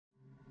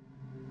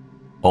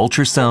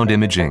Ultrasound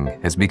imaging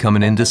has become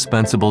an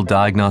indispensable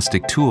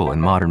diagnostic tool in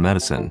modern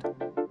medicine.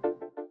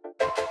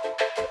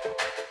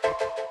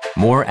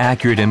 More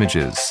accurate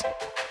images,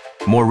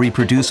 more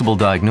reproducible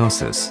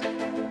diagnosis,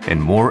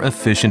 and more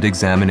efficient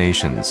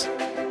examinations.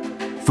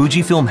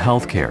 Fujifilm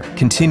Healthcare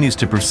continues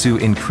to pursue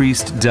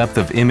increased depth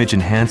of image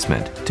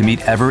enhancement to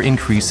meet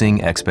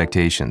ever-increasing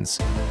expectations.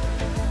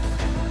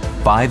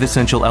 5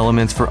 essential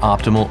elements for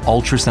optimal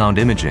ultrasound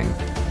imaging.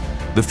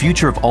 The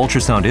future of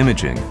ultrasound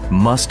imaging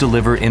must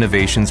deliver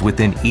innovations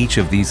within each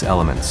of these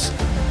elements.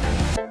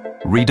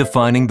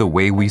 Redefining the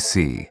way we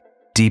see.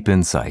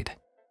 DeepInsight.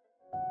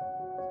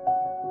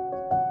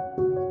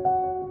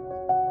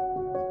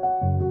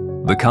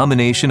 The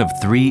combination of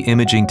 3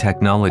 imaging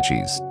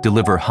technologies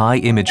deliver high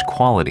image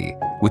quality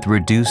with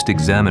reduced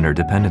examiner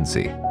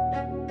dependency.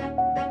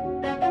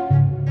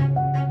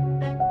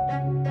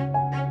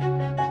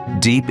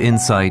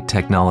 DeepInsight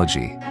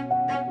technology.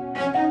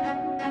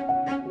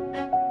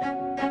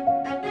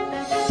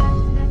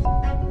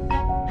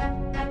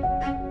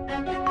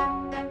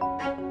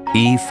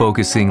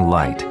 eFocusing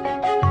LITE.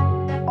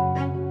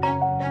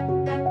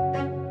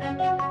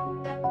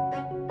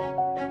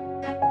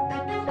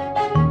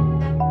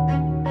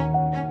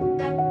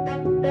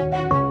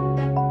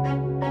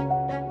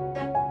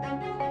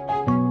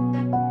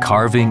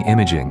 Carving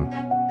imaging.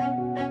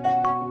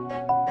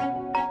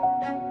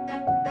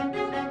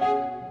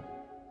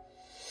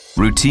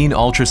 Routine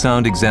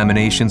ultrasound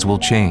examinations will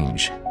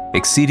change,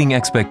 exceeding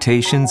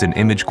expectations in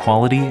image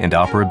quality and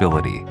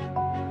operability.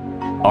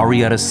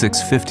 ARIETTA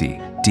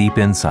 650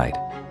 DeepInsight.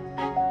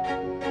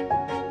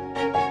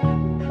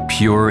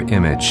 Pure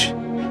image.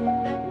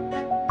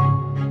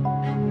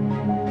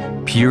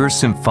 Pure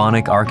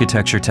Symphonic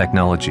architecture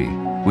technology,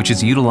 which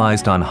is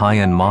utilized on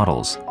high-end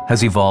models,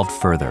 has evolved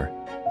further,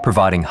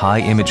 providing high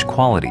image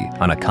quality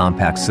on a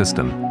compact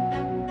system.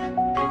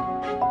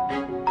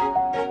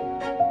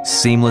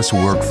 Seamless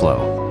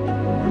workflow.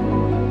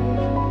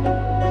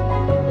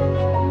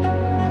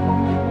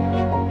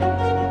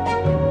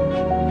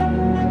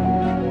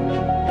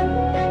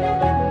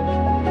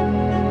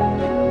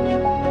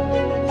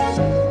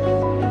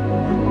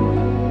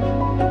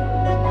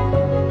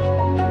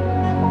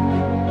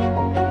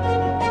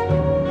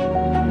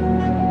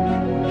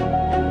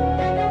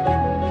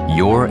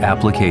 Your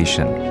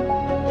application.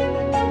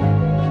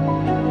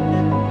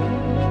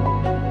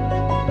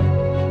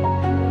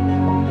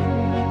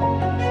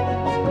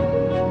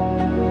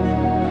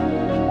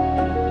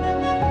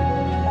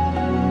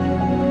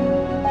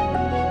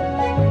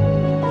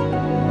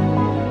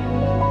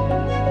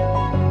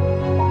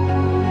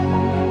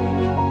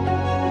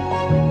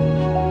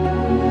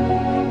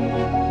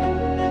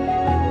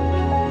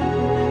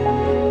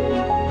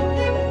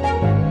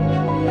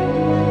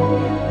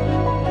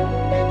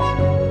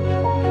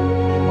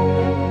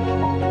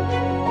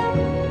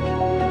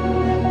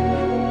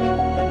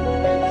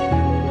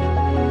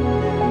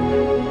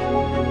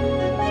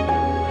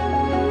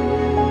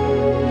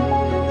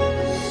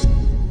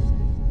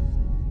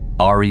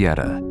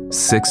 ARIETTA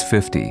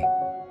 650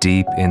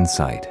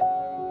 DeepInsight.